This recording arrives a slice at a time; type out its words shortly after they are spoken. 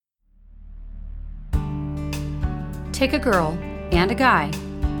Take a girl and a guy,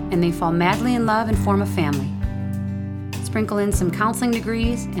 and they fall madly in love and form a family. Sprinkle in some counseling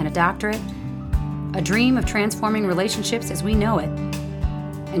degrees and a doctorate, a dream of transforming relationships as we know it.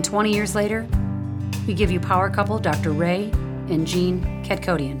 And 20 years later, we give you power couple Dr. Ray and Jean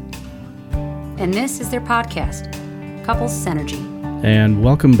Kadkodian. And this is their podcast, Couples Synergy. And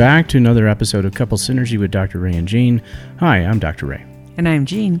welcome back to another episode of Couples Synergy with Dr. Ray and Jean. Hi, I'm Dr. Ray. And I'm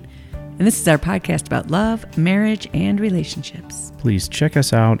Jean. And this is our podcast about love, marriage, and relationships. Please check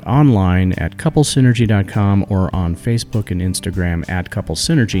us out online at couplesynergy.com or on Facebook and Instagram at Couples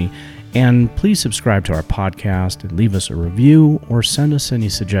Synergy. And please subscribe to our podcast and leave us a review or send us any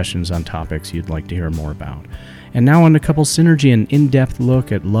suggestions on topics you'd like to hear more about. And now on to Couples Synergy, an in-depth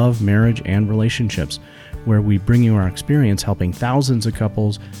look at love, marriage, and relationships, where we bring you our experience helping thousands of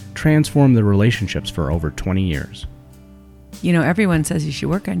couples transform their relationships for over 20 years. You know, everyone says you should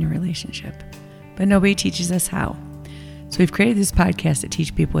work on your relationship, but nobody teaches us how. So we've created this podcast to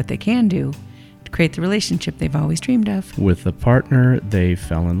teach people what they can do to create the relationship they've always dreamed of with the partner they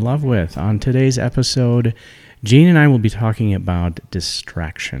fell in love with. On today's episode, Jean and I will be talking about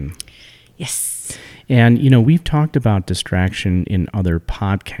distraction. Yes. And, you know, we've talked about distraction in other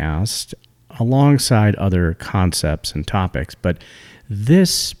podcasts alongside other concepts and topics, but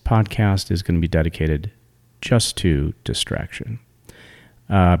this podcast is going to be dedicated just to distraction.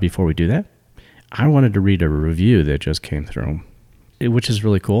 Before we do that, I wanted to read a review that just came through, which is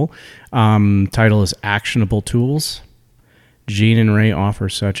really cool. Title is Actionable Tools. Jean and Ray offer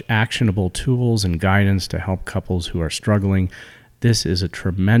such actionable tools and guidance to help couples who are struggling. This is a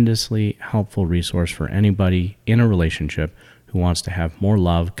tremendously helpful resource for anybody in a relationship who wants to have more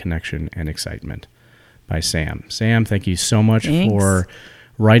love, connection, and excitement. By Sam. Sam, thank you so much for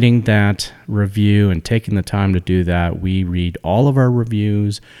writing that review and taking the time to do that. We read all of our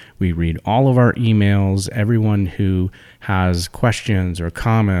reviews. We read all of our emails. Everyone who has questions or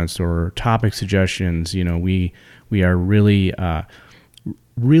comments or topic suggestions, you know, we are really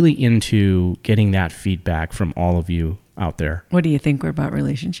into getting that feedback from all of you out there. What do you think we're about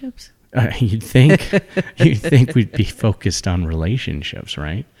relationships? You'd think we'd be focused on relationships,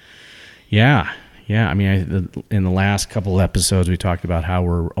 right? Yeah. I mean, in the last couple of episodes, we talked about how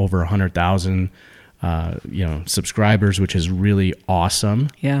we're over 100,000, subscribers, which is really awesome.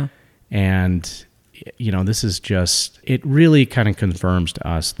 Yeah. And, you know, this is just, it really kind of confirms to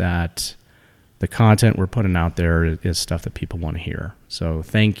us that the content we're putting out there is stuff that people want to hear. So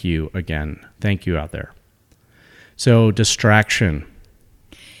thank you again. Thank you out there. So distraction.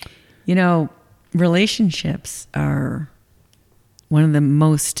 You know, relationships are one of the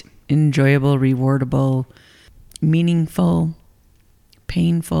most enjoyable, rewardable, meaningful,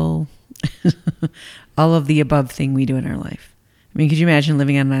 painful, all of the above thing we do in our life. I mean, could you imagine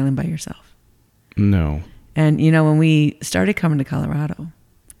living on an island by yourself? No. And, you know, when we started coming to Colorado,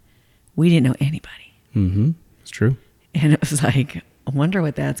 we didn't know anybody. Mm-hmm. It's true. And it was like, I wonder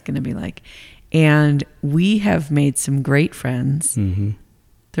what that's going to be like. And we have made some great friends. Mm-hmm.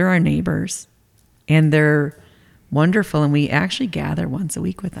 They're our neighbors, and they're wonderful, and we actually gather once a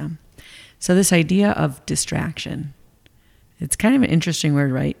week with them. So this idea of distraction, it's kind of an interesting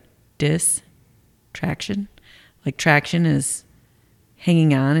word, right? Distraction. Like traction is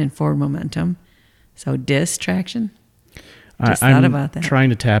hanging on and forward momentum. So distraction. Just thought about that. I'm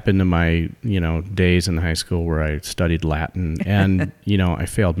trying to tap into my, days in high school where I studied Latin, and, I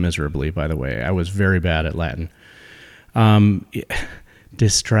failed miserably, by the way. I was very bad at Latin.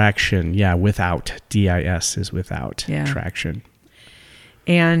 Distraction, without. DIS is without traction.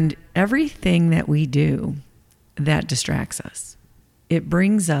 And everything that we do that distracts us, it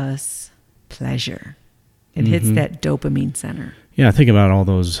brings us pleasure. It hits that dopamine center. Yeah, think about all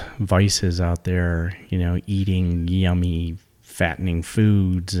those vices out there, eating yummy, fattening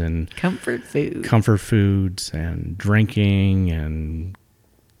foods and comfort foods and drinking and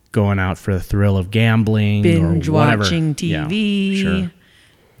going out for the thrill of gambling, binge or whatever. Watching TV, sure.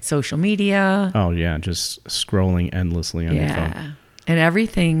 Social media. Oh yeah, just scrolling endlessly on your phone. And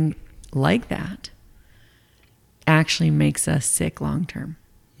everything like that actually makes us sick long term.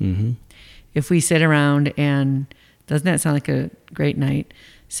 Mm-hmm. If we sit around and, doesn't that sound like a great night?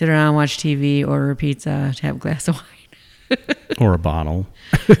 Sit around, watch TV, order a pizza, have a glass of wine. Or a bottle.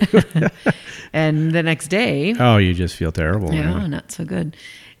 And the next day. Oh, you just feel terrible. Yeah, right? Not so good.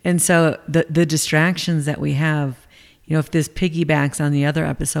 And so the distractions that we have, if this piggybacks on the other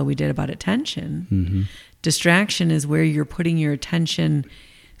episode we did about attention, distraction is where you're putting your attention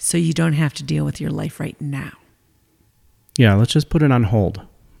so you don't have to deal with your life right now. Yeah, let's just put it on hold.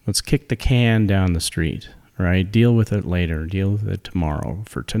 Let's kick the can down the street, right? Deal with it later. Deal with it tomorrow.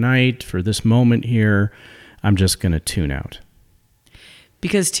 For tonight, for this moment here, I'm just going to tune out.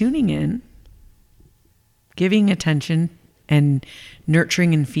 Because tuning in, giving attention and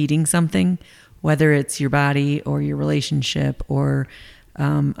nurturing and feeding something, whether it's your body or your relationship or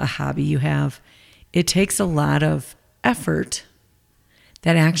a hobby you have, it takes a lot of effort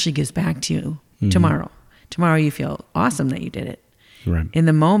that actually gives back to you tomorrow. Tomorrow you feel awesome that you did it. Right. In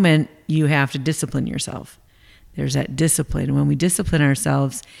the moment, you have to discipline yourself. There's that discipline. And when we discipline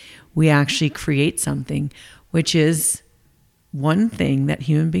ourselves, we actually create something, which is one thing that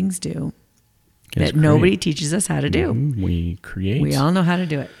human beings do that nobody teaches us how to do. We create. We all know how to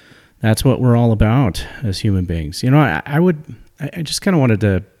do it. That's what we're all about as human beings. You know, I just kind of wanted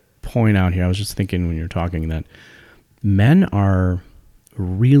to point out here, I was just thinking when you're talking that men are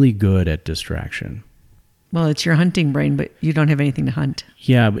really good at distraction. Well, it's your hunting brain, but you don't have anything to hunt.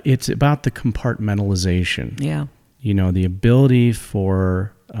 Yeah, but it's about the compartmentalization. Yeah. You know, the ability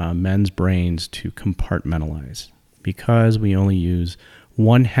for men's brains to compartmentalize. Because we only use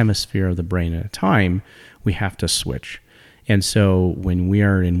one hemisphere of the brain at a time, we have to switch. And so when we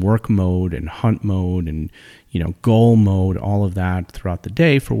are in work mode and hunt mode and, goal mode, all of that throughout the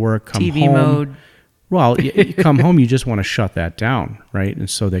day for work, come TV home. mode. Well, you come home, you just want to shut that down, right? And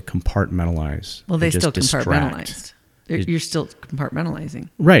so they compartmentalize. Well, they still distract. compartmentalized. You're still compartmentalizing.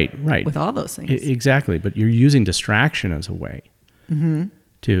 Right. With all those things. Exactly. But you're using distraction as a way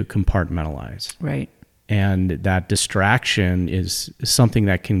to compartmentalize. Right. And that distraction is something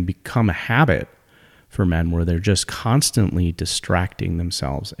that can become a habit for men where they're just constantly distracting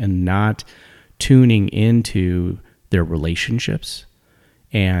themselves and not tuning into their relationships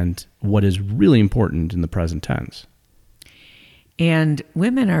and what is really important in the present tense. And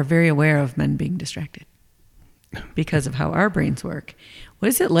women are very aware of men being distracted because of how our brains work. What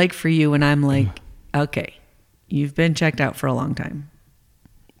is it like for you when I'm like, okay, you've been checked out for a long time?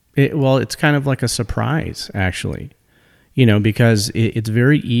 Well, it's kind of like a surprise, actually, because it's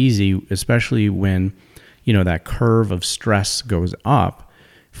very easy, especially when, that curve of stress goes up,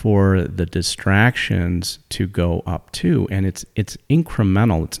 for the distractions to go up too. And it's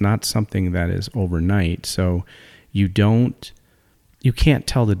incremental. It's not something that is overnight. So you can't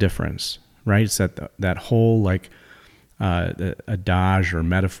tell the difference, right? It's that whole adage or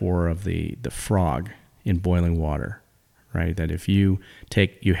metaphor of the frog in boiling water, right? That if you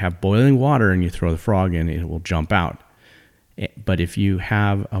have boiling water and you throw the frog in, it will jump out. But if you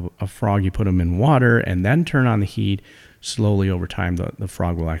have a frog, you put them in water and then turn on the heat, slowly over time, the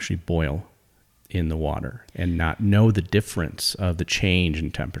frog will actually boil in the water and not know the difference of the change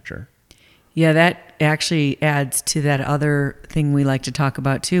in temperature. Yeah, that actually adds to that other thing we like to talk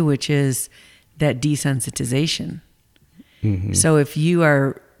about too, which is that desensitization. Mm-hmm. So if you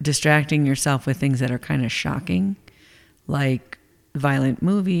are distracting yourself with things that are kind of shocking, like violent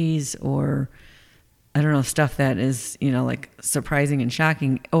movies or, I don't know, stuff that is, like surprising and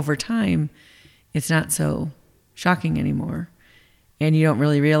shocking, over time, it's not so shocking anymore. And you don't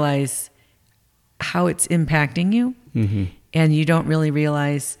really realize how it's impacting you. Mm-hmm. And you don't really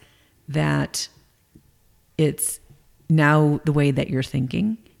realize that it's now the way that you're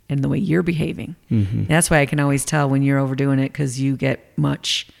thinking and the way you're behaving. Mm-hmm. That's why I can always tell when you're overdoing it, because you get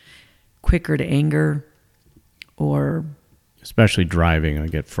much quicker to anger, or especially driving, I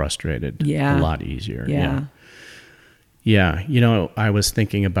get frustrated a lot easier. Yeah. I was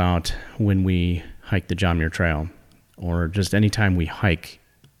thinking about when we hike the John Muir Trail, or just anytime we hike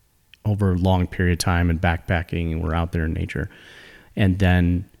over a long period of time and backpacking and we're out there in nature. And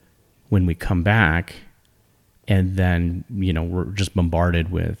then when we come back and then, we're just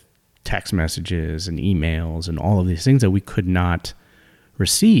bombarded with text messages and emails and all of these things that we could not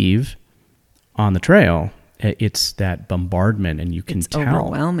receive on the trail. It's that bombardment, and you can tell. It's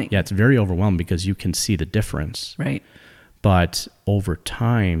overwhelming. Yeah, it's very overwhelming because you can see the difference. Right. But over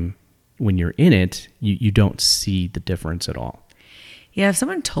time, when you're in it, you don't see the difference at all. Yeah, if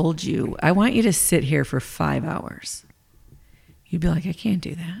someone told you, I want you to sit here for 5 hours, you'd be like, I can't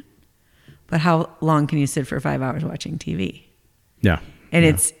do that. But how long can you sit for 5 hours watching TV? Yeah. And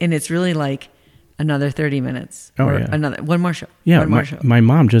it's really like another 30 minutes. One more show. Yeah, one more show. My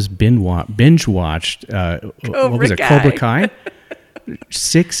mom just binge watched Cobra Kai.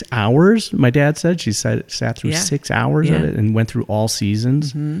 6 hours, my dad said. She sat through 6 hours of it and went through all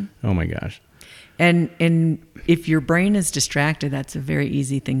seasons. Mm-hmm. Oh my gosh. And if your brain is distracted, that's a very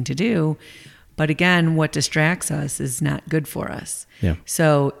easy thing to do. But again, what distracts us is not good for us. Yeah.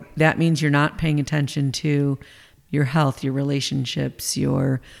 So that means you're not paying attention to your health, your relationships,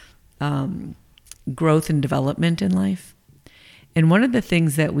 your growth and development in life. And one of the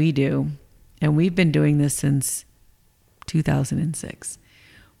things that we do, and we've been doing this since 2006,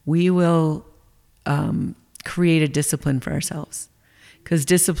 we will create a discipline for ourselves, because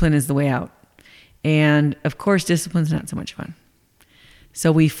discipline is the way out. And of course, discipline's not so much fun.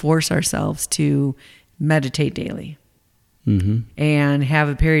 So we force ourselves to meditate daily and have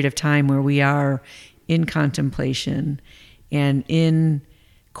a period of time where we are in contemplation and in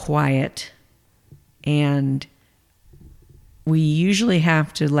quiet. And we usually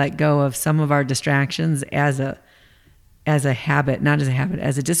have to let go of some of our distractions as a habit, not as a habit,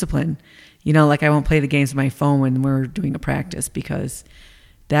 as a discipline. You know, like I won't play the games on my phone when we're doing a practice because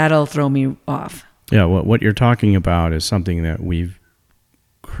that'll throw me off. Yeah, what you're talking about is something that we've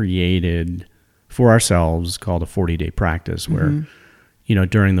created for ourselves called a 40-day practice where, you know,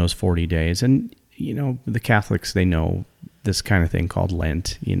 during those 40 days, and, you know, the Catholics, they know this kind of thing called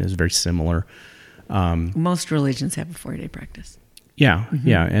Lent, you know, is very similar. Most religions have a 40-day practice. Yeah,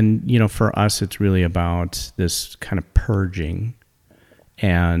 yeah. And, you know, for us, it's really about this kind of purging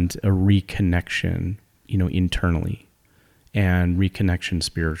and a reconnection, you know, internally and reconnection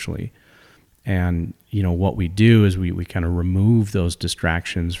spiritually. And, you know, what we do is we kind of remove those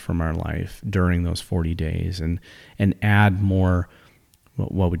distractions from our life during those 40 days and add more,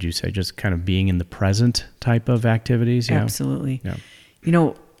 what would you say, just kind of being in the present type of activities? Yeah. Absolutely. Yeah. You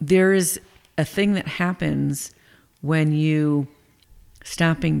know, there is a thing that happens when you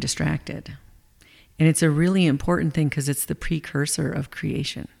stop being distracted. And it's a really important thing because it's the precursor of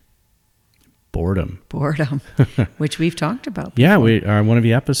creation. Boredom, which we've talked about before. Yeah, we one of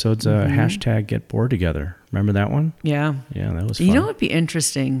the episodes, hashtag Get Bored Together. Remember that one? Yeah. Yeah, that was fun. You know what would be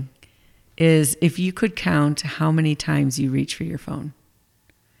interesting is if you could count how many times you reach for your phone.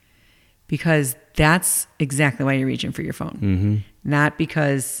 Because that's exactly why you're reaching for your phone. Not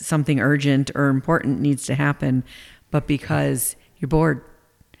because something urgent or important needs to happen, but because you're bored.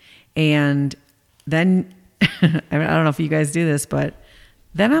 And then, I don't know if you guys do this, but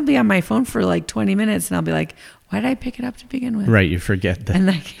then I'll be on my phone for like 20 minutes and I'll be like, why did I pick it up to begin with? Right, you forget that. And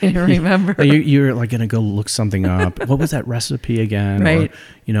I can't remember. You're like going to go look something up. What was that recipe again? Right. Or,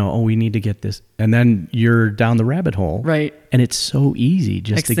 you know, we need to get this. And then you're down the rabbit hole. Right. And it's so easy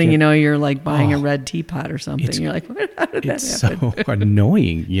just Next to thing get, you know, you're like buying a red teapot or something. You're like, how did that it's happen? so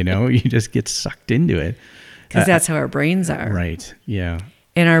annoying, you know? You just get sucked into it. Because that's how our brains are. Right, yeah.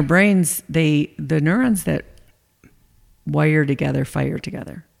 And our brains, the neurons that wire together, fire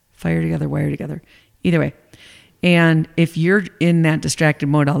together, wire together. Either way. And if you're in that distracted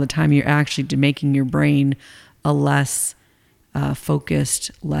mode all the time, you're actually making your brain a less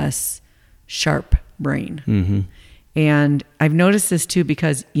focused, less sharp brain. And I've noticed this too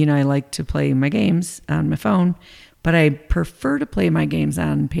because, you know, I like to play my games on my phone, but I prefer to play my games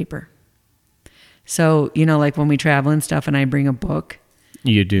on paper. So, you know, like when we travel and stuff and I bring a book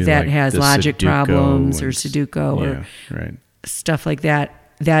you do that like has the logic Sudoku problems or and Sudoku yeah, or right. stuff like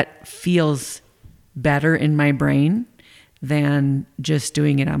that, that feels better in my brain than just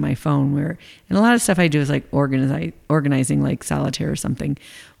doing it on my phone. And a lot of stuff I do is like organizing like solitaire or something,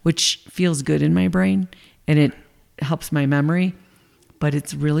 which feels good in my brain and it helps my memory, but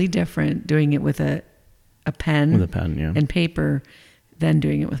it's really different doing it with a pen, yeah, and paper than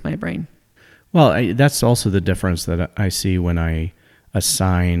doing it with my brain. Well, that's also the difference that I see when I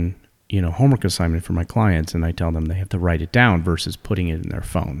assign, you know, homework assignment for my clients and I tell them they have to write it down versus putting it in their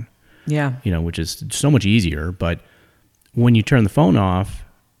phone. Yeah. You know, which is so much easier. But when you turn the phone off,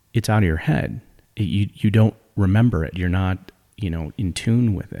 it's out of your head. You don't remember it. You're not, you know, in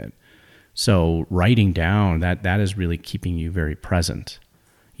tune with it. So writing down, that is really keeping you very present,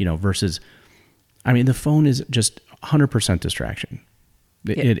 you know, versus, I mean, the phone is just 100% distraction.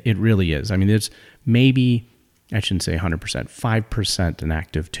 It really is. I mean, it's maybe, I shouldn't say 100%, 5% an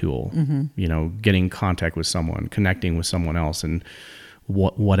active tool, you know, getting in contact with someone, connecting with someone else and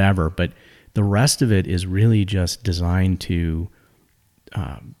whatever. But the rest of it is really just designed to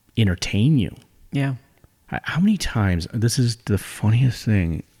entertain you. Yeah. How many times, this is the funniest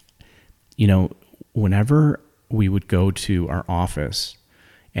thing, you know, whenever we would go to our office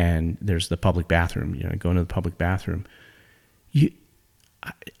and there's the public bathroom, you know, go into the public bathroom,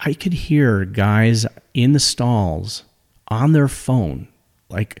 I could hear guys in the stalls on their phone,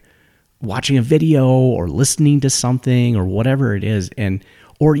 like watching a video or listening to something or whatever it is,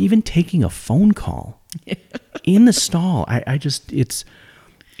 or even taking a phone call in the stall.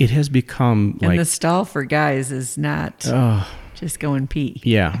 It has become and like the stall for guys is not just going pee.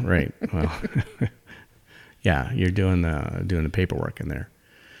 Yeah, right. Well, yeah, you're doing the paperwork in there.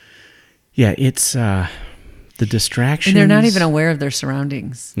 Yeah, it's the distractions. And they're not even aware of their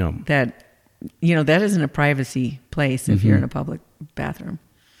surroundings. No. That, you know, that isn't a privacy place if you're in a public bathroom.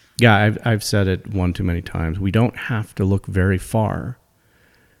 Yeah, I've said it one too many times. We don't have to look very far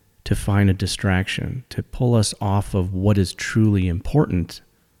to find a distraction, to pull us off of what is truly important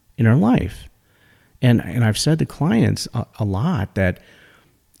in our life. And I've said to clients a lot that,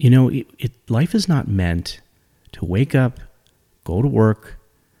 life is not meant to wake up, go to work,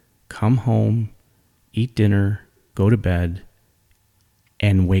 come home, eat dinner, go to bed,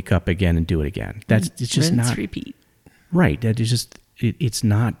 and wake up again and do it again. It's just Rinse, not repeat. Right. That is just, it's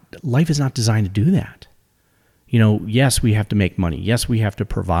not, life is not designed to do that. Yes, we have to make money. Yes, we have to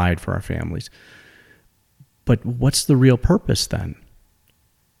provide for our families. But what's the real purpose then?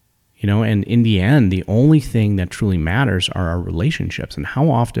 And in the end, the only thing that truly matters are our relationships. And how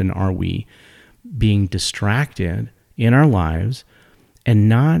often are we being distracted in our lives and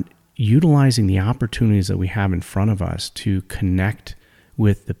not utilizing the opportunities that we have in front of us to connect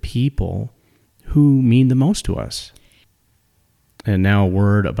with the people who mean the most to us? And now a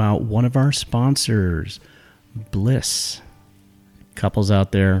word about one of our sponsors, Bliss. Couples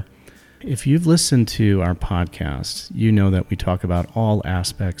out there, if you've listened to our podcast, you know that we talk about all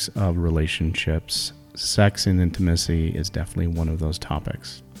aspects of relationships. Sex and intimacy is definitely one of those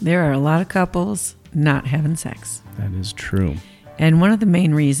topics. There are a lot of couples not having sex. That is true. And one of the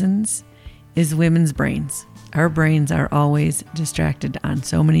main reasons is women's brains. Our brains are always distracted on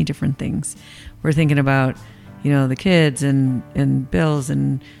so many different things. We're thinking about, the kids and bills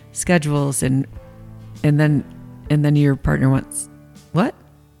and schedules and then your partner wants, what?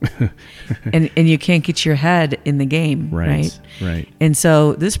 and you can't get your head in the game, right? Right. And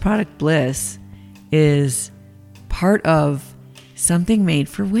so this product Bliss is part of something made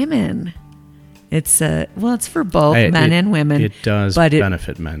for women. It's for both men and women. It does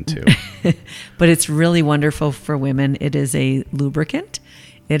benefit men too. But it's really wonderful for women. It is a lubricant.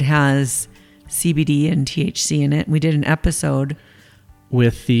 It has CBD and THC in it. We did an episode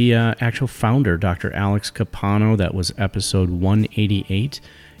with the actual founder, Dr. Alex Capano. That was episode 188.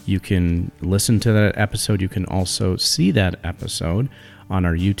 You can listen to that episode. You can also see that episode on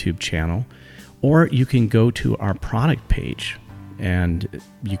our YouTube channel, or you can go to our product page, and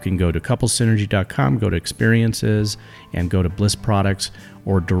you can go to couplesynergy.com, go to experiences, and go to Bliss products,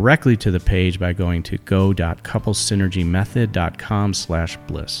 or directly to the page by going to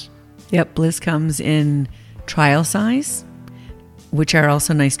go.couplesynergymethod.com/bliss. Yep, Bliss comes in trial size, which are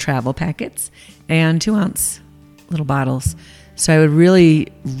also nice travel packets, and 2-ounce little bottles. So I would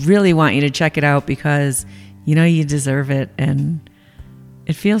really, really want you to check it out because you deserve it, and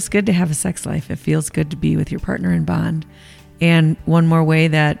it feels good to have a sex life. It feels good to be with your partner in bond. And one more way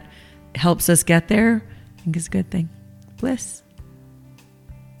that helps us get there, I think is a good thing. Bliss.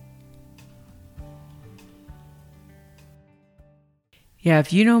 Yeah,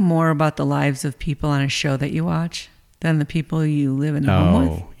 if you know more about the lives of people on a show that you watch than the people you live in the home with.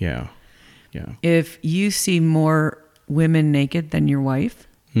 Oh, yeah. If you see more women naked than your wife,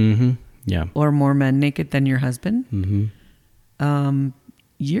 yeah, or more men naked than your husband,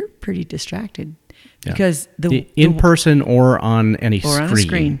 you're pretty distracted. Yeah. Because the in person or on any or screen. On a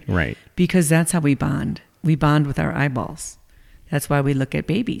screen. Right. Because that's how we bond. We bond with our eyeballs. That's why we look at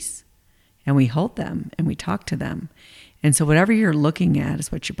babies and we hold them and we talk to them. And so whatever you're looking at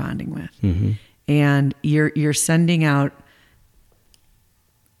is what you're bonding with. Mm-hmm. And you're sending out,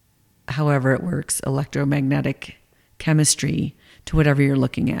 however it works, electromagnetic chemistry to whatever you're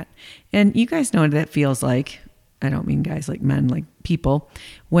looking at. And you guys know what that feels like. I don't mean guys, like men, like people.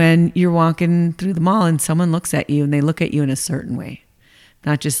 When you're walking through the mall and someone looks at you and they look at you in a certain way.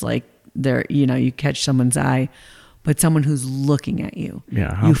 Not just like you catch someone's eye, but someone who's looking at you.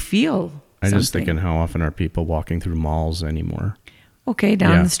 Yeah. You feel I'm something. just thinking, how often are people walking through malls anymore? Okay,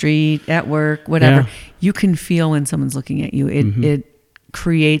 down the street, at work, whatever. Yeah. You can feel when someone's looking at you. It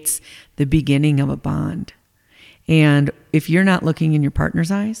creates the beginning of a bond. And if you're not looking in your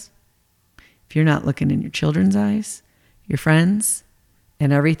partner's eyes, if you're not looking in your children's eyes, your friends,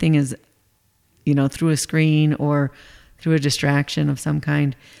 and everything is, through a screen or through a distraction of some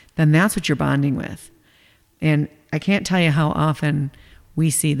kind, then that's what you're bonding with. And I can't tell you how often we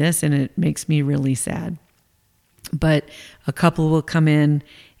see this, and it makes me really sad. But a couple will come in,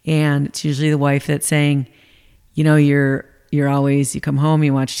 and it's usually the wife that's saying, you're always, you come home,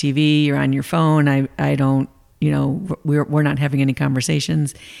 you watch TV, you're on your phone. I don't, we're not having any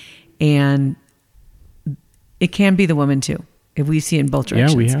conversations. And it can be the woman too. If we see it in both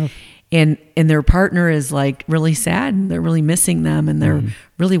directions. Yeah, we have. And their partner is like really sad, and they're really missing them, and they're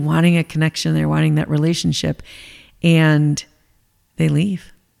really wanting a connection. They're wanting that relationship, and they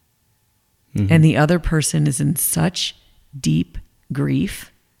leave. Mm-hmm. And the other person is in such deep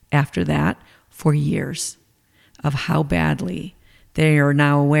grief after that for years of how badly they are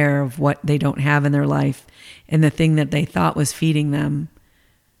now aware of what they don't have in their life, and the thing that they thought was feeding them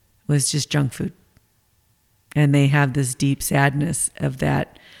was just junk food. And they have this deep sadness of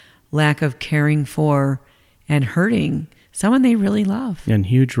that lack of caring for and hurting someone they really love. And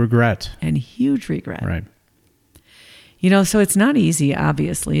huge regret. Right. You know, so it's not easy,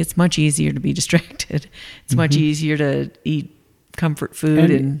 obviously. It's much easier to be distracted. It's much easier to eat comfort food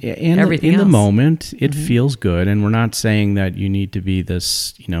and everything else. In the moment, it feels good. And we're not saying that you need to be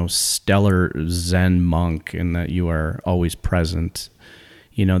this, stellar Zen monk and that you are always present.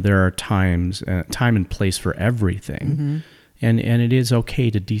 There are times, time and place for everything. And it is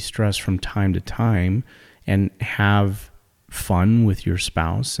okay to de-stress from time to time and have fun with your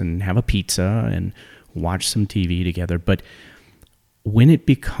spouse and have a pizza and watch some TV together. But when it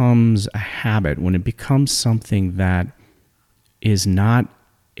becomes a habit, when it becomes something that is not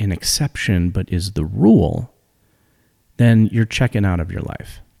an exception but is the rule, then you're checking out of your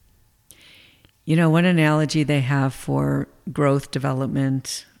life. One analogy they have for growth,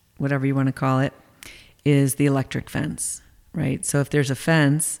 development, whatever you want to call it, is the electric fence, right? So if there's a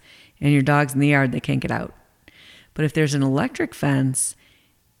fence and your dog's in the yard, they can't get out. But if there's an electric fence,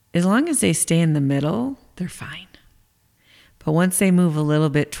 as long as they stay in the middle, they're fine. But once they move a little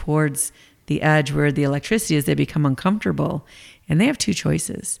bit towards the edge where the electricity is, they become uncomfortable. And they have two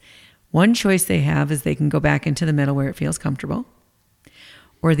choices. One choice they have is they can go back into the middle where it feels comfortable.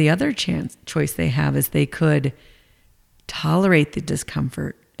 Or the other choice they have is they could tolerate the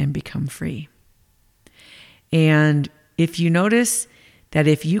discomfort and become free. And if you notice that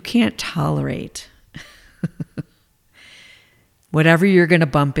if you can't tolerate whatever you're going to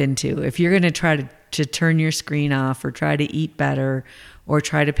bump into, if you're going to try to turn your screen off or try to eat better or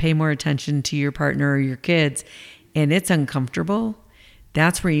try to pay more attention to your partner or your kids, and it's uncomfortable,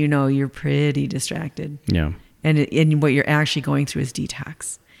 that's where you're pretty distracted. Yeah. And what you're actually going through is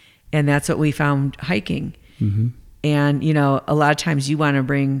detox. And that's what we found hiking. And, a lot of times you want to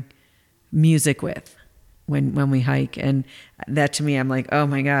bring music with when we hike. And that to me, I'm like, oh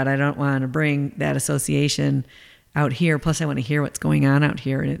my God, I don't want to bring that association out here. Plus I want to hear what's going on out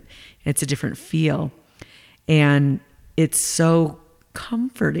here. And it's a different feel. And it's so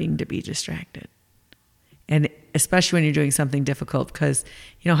comforting to be distracted. And especially when you're doing something difficult, because,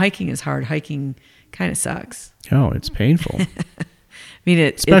 hiking is hard. Hiking kind of sucks. Oh, it's painful.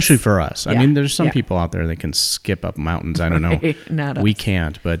 Especially for us. Yeah, I mean, there's some people out there that can skip up mountains. I don't know. Not us. We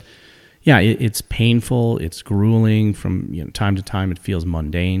can't. But yeah, it's painful. It's grueling. From time to time, it feels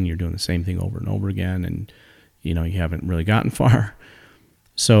mundane. You're doing the same thing over and over again, and you haven't really gotten far.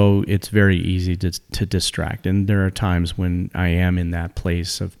 So it's very easy to distract. And there are times when I am in that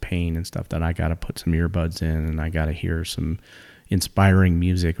place of pain and stuff that I got to put some earbuds in and I got to hear some inspiring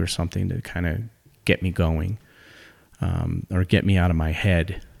music or something to kind of get me going, or get me out of my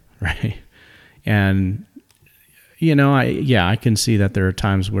head, right? And, I can see that there are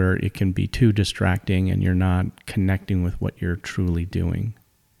times where it can be too distracting and you're not connecting with what you're truly doing,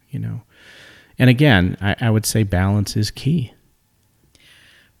 And again, I would say balance is key.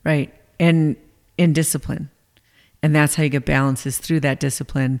 Right. And in discipline. And that's how you get balance, is through that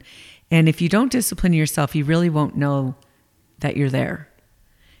discipline. And if you don't discipline yourself, you really won't know that you're there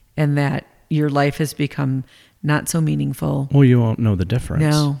and that your life has become not so meaningful. Well, you won't know the difference.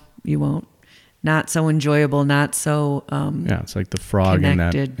 No, you won't. Not so enjoyable, not so it's like the frog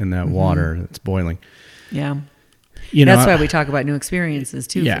connected. in that water that's boiling. Yeah. That's why we talk about new experiences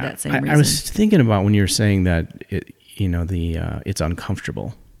too, for that same reason. I was thinking about when you were saying that it's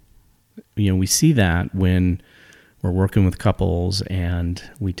uncomfortable. We see that when we're working with couples and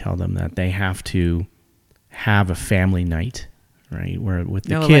we tell them that they have to have a family night, right? Where with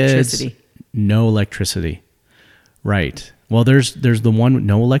the kids, no electricity. Right. Well, there's the one with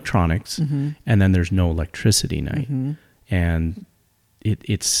no electronics, and then there's no electricity night. And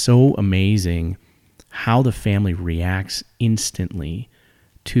it's so amazing how the family reacts instantly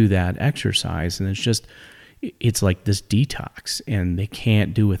to that exercise. And it's like this detox, and they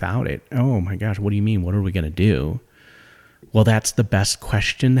can't do without it. Oh my gosh, what do you mean? What are we going to do? Well, that's the best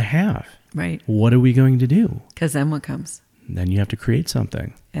question to have. Right. What are we going to do? Because then what comes? Then you have to create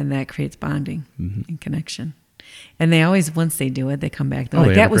something. And that creates bonding and connection. And they always, once they do it, they come back. They're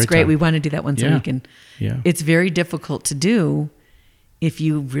like, that was great. Time. We want to do that once a week. And it's very difficult to do if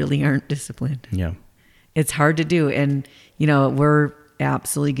you really aren't disciplined. Yeah. It's hard to do. And, we're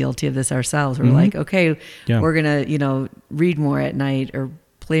absolutely guilty of this ourselves. We're like, okay, we're going to, read more at night or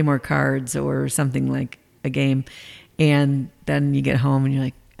play more cards or something like a game. And then you get home and you're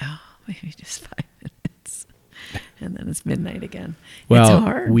like, oh, maybe just 5 minutes. And then it's midnight again. Well, it's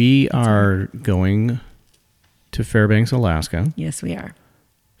hard. We are going to Fairbanks, Alaska. Yes, we are.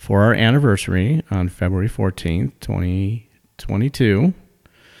 For our anniversary on February 14th, 2022.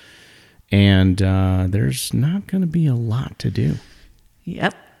 And there's not going to be a lot to do.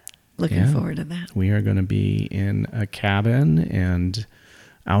 Yep. Looking forward to that. We are going to be in a cabin and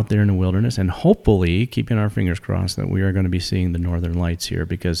out there in the wilderness, and hopefully, keeping our fingers crossed, that we are going to be seeing the northern lights here,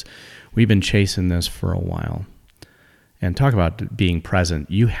 because we've been chasing this for a while. And talk about being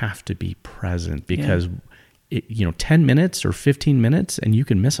present. You have to be present, because 10 minutes or 15 minutes and you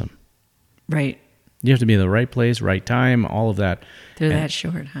can miss them. Right. You have to be in the right place, right time, all of that. They're that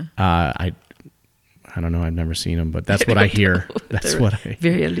short, huh? I don't know. I've never seen them, but that's what I hear. That's what I...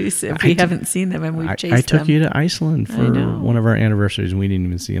 Very elusive. We haven't seen them, and we've chased them. I took you to Iceland for one of our anniversaries, and we didn't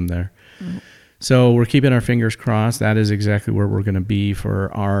even see them there. Oh. So we're keeping our fingers crossed. That is exactly where we're going to be for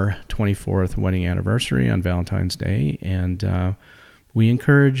our 24th wedding anniversary on Valentine's Day. And we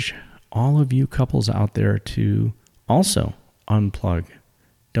encourage all of you couples out there to also unplug.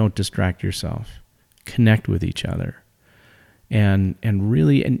 Don't distract yourself. Connect with each other. And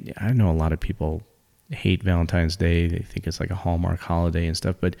really, and I know a lot of people hate Valentine's Day. They think it's like a Hallmark holiday and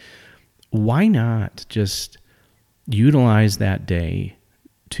stuff, but why not just utilize that day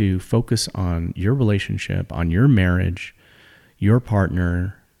to focus on your relationship, on your marriage, your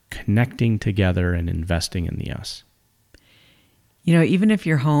partner, connecting together and investing in the us? Even if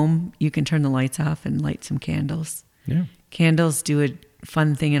you're home, you can turn the lights off and light some candles. Yeah. Candles do a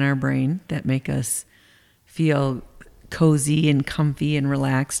fun thing in our brain that make us feel cozy and comfy and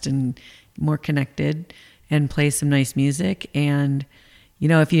relaxed and more connected, and play some nice music. And,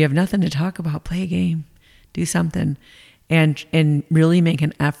 if you have nothing to talk about, play a game, do something, and really make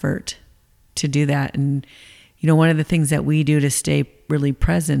an effort to do that. And, one of the things that we do to stay really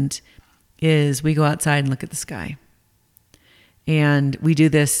present is we go outside and look at the sky. And we do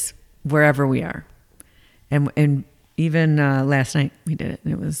this wherever we are. And even last night we did it,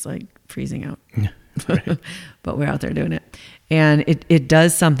 and it was like freezing out. Right. But we're out there doing it. And it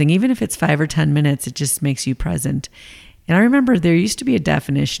does something, even if it's 5 or 10 minutes, it just makes you present. And I remember there used to be a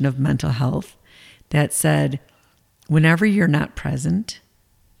definition of mental health that said, whenever you're not present,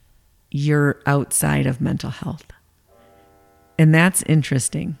 you're outside of mental health. And that's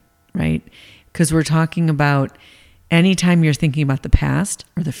interesting, right? Because we're talking about anytime you're thinking about the past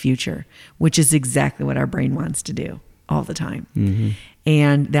or the future, which is exactly what our brain wants to do all the time. Mm-hmm.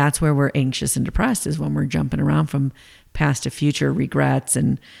 And that's where we're anxious and depressed, is when we're jumping around from past to future, regrets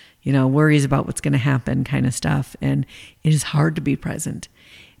and, worries about what's going to happen kind of stuff. And it is hard to be present,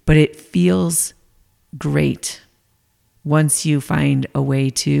 but it feels great once you find a way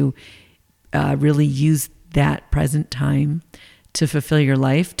to really use that present time to fulfill your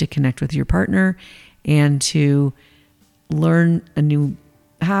life, to connect with your partner, and to learn a new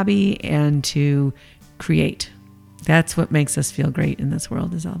hobby and to create. That's what makes us feel great in this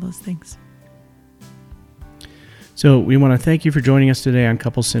world, is all those things. So we want to thank you for joining us today on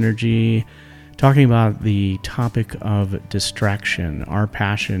Couple Synergy, talking about the topic of distraction. Our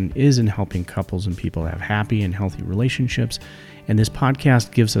passion is in helping couples and people have happy and healthy relationships, and this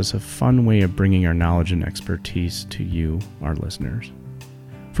podcast gives us a fun way of bringing our knowledge and expertise to you, our listeners.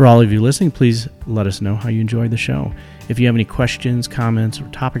 For all of you listening, please let us know how you enjoyed the show. If you have any questions, comments, or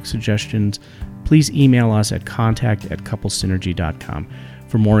topic suggestions, please email us at contact@couplesynergy.com.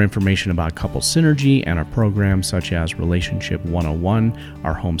 For more information about Couple Synergy and our programs such as Relationship 101,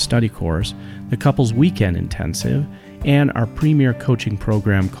 our home study course, the Couples Weekend Intensive, and our premier coaching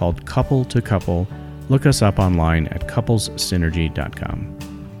program called Couple to Couple, look us up online at couplesynergy.com.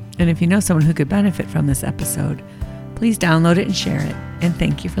 And if you know someone who could benefit from this episode, please download it and share it. And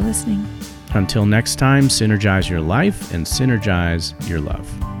thank you for listening. Until next time, synergize your life and synergize your love.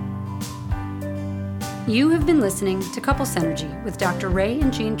 You have been listening to Couple Synergy with Dr. Ray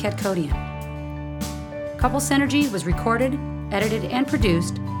and Jean Ketkodian. Couple Synergy was recorded, edited, and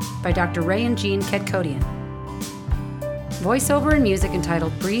produced by Dr. Ray and Jean Ketkodian. Voiceover and music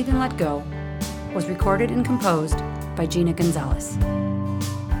entitled Breathe and Let Go was recorded and composed by Gina Gonzalez.